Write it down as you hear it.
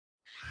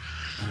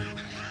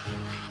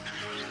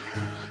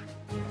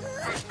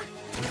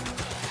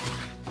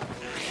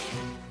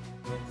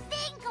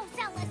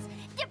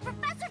Did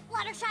Professor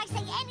Fluttershy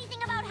say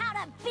anything about how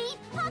to beat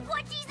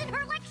Pugwudgies in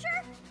her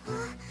lecture?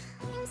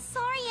 I'm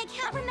sorry, I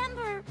can't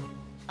remember.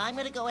 I'm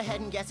gonna go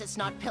ahead and guess it's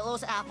not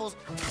pillows, apples,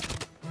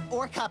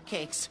 or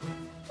cupcakes.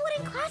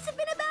 Wouldn't class have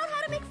been about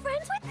how to make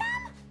friends with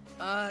them?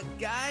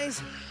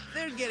 Guys,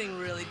 they're getting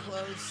really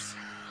close.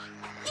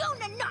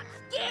 Yona not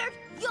scared!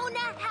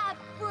 Yona have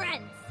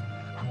friends!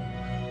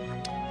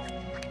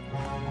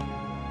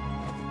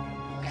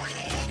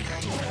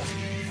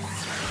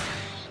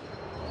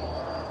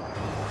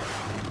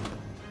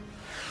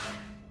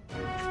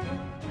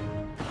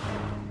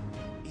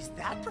 Is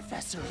that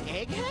Professor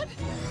Egghead?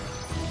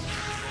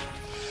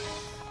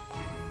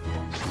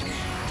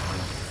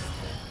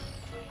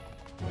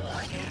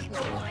 Oh, yeah!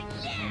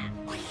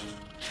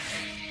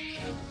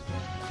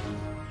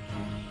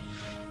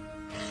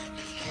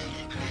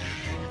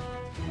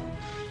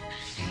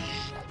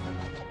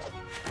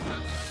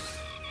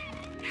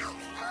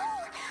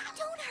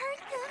 Don't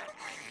hurt them.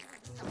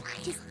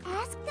 Just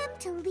ask them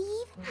to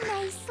leave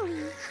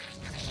nicely.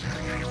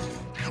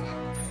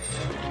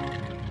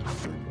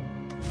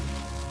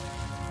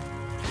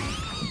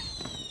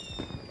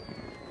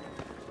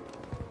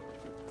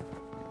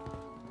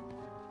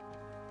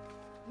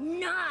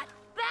 Not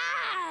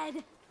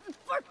bad!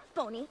 For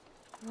Brony.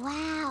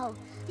 Wow,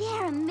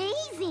 they're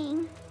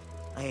amazing.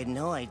 I had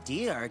no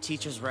idea our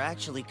teachers were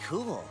actually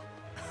cool.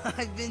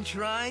 I've been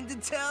trying to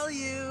tell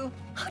you.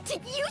 Oh,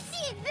 did you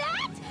see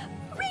that?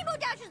 Rainbow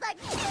Dash was like,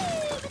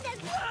 "Boom," and then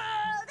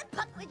whoa, the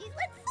Pugwudgies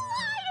went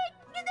flying,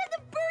 and then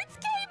the birds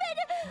came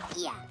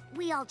in. Yeah,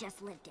 we all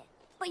just lived it.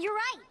 But you're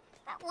right,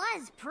 that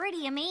was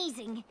pretty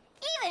amazing,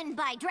 even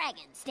by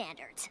dragon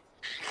standards.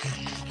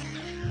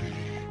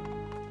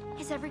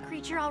 Is every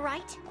creature all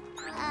right?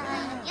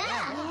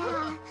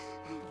 Yeah.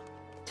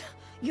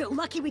 You're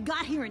lucky we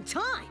got here in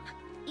time.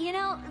 You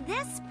know,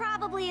 this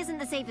probably isn't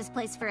the safest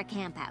place for a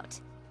campout.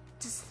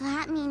 Does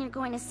that mean you're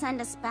going to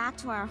send us back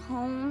to our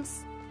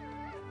homes?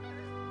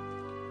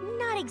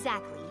 Not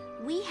exactly.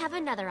 We have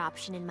another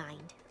option in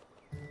mind.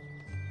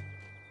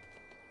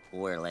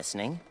 We're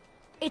listening.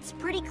 It's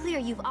pretty clear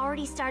you've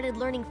already started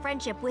learning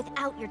friendship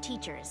without your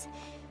teachers.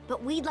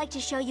 But we'd like to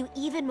show you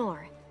even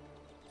more.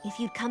 If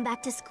you'd come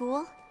back to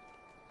school?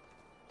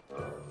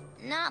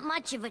 Not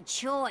much of a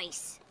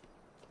choice.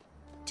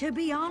 To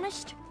be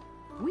honest,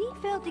 we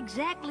felt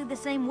exactly the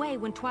same way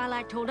when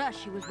Twilight told us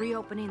she was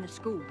reopening the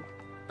school.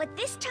 But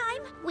this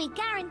time, we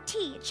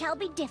guarantee it shall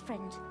be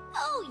different.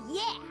 Oh,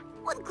 yeah!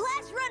 With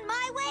class run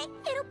my way,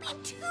 it'll be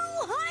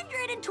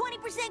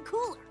 220%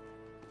 cooler.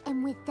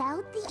 And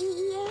without the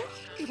EEA,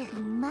 it'll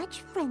be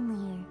much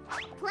friendlier.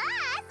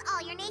 Plus,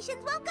 all your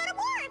nations won't go to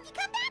war if you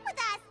come back with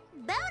us!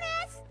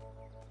 Bonus!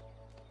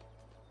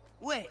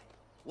 Wait,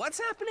 what's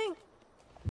happening?